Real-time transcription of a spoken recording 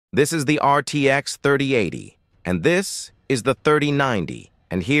This is the RTX 3080, and this is the 3090,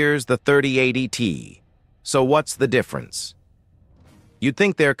 and here's the 3080 Ti. So what's the difference? You'd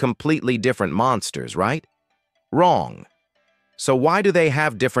think they're completely different monsters, right? Wrong. So why do they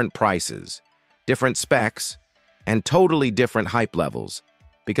have different prices, different specs, and totally different hype levels?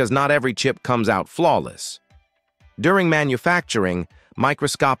 Because not every chip comes out flawless. During manufacturing,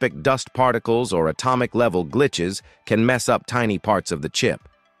 microscopic dust particles or atomic-level glitches can mess up tiny parts of the chip.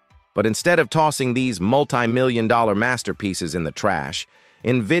 But instead of tossing these multi-million-dollar masterpieces in the trash,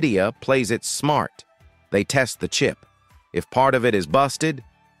 NVIDIA plays it smart. They test the chip. If part of it is busted,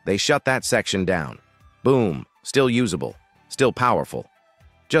 they shut that section down. Boom, still usable, still powerful,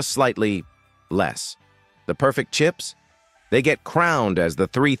 just slightly less. The perfect chips? They get crowned as the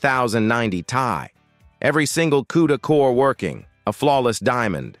 3090 Ti. Every single CUDA core working, a flawless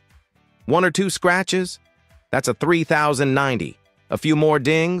diamond. One or two scratches? That's a 3090. A few more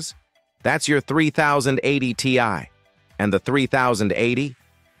dings? That's your 3080 Ti. And the 3080?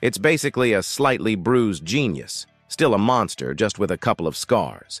 It's basically a slightly bruised genius, still a monster just with a couple of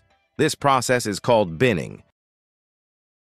scars. This process is called binning,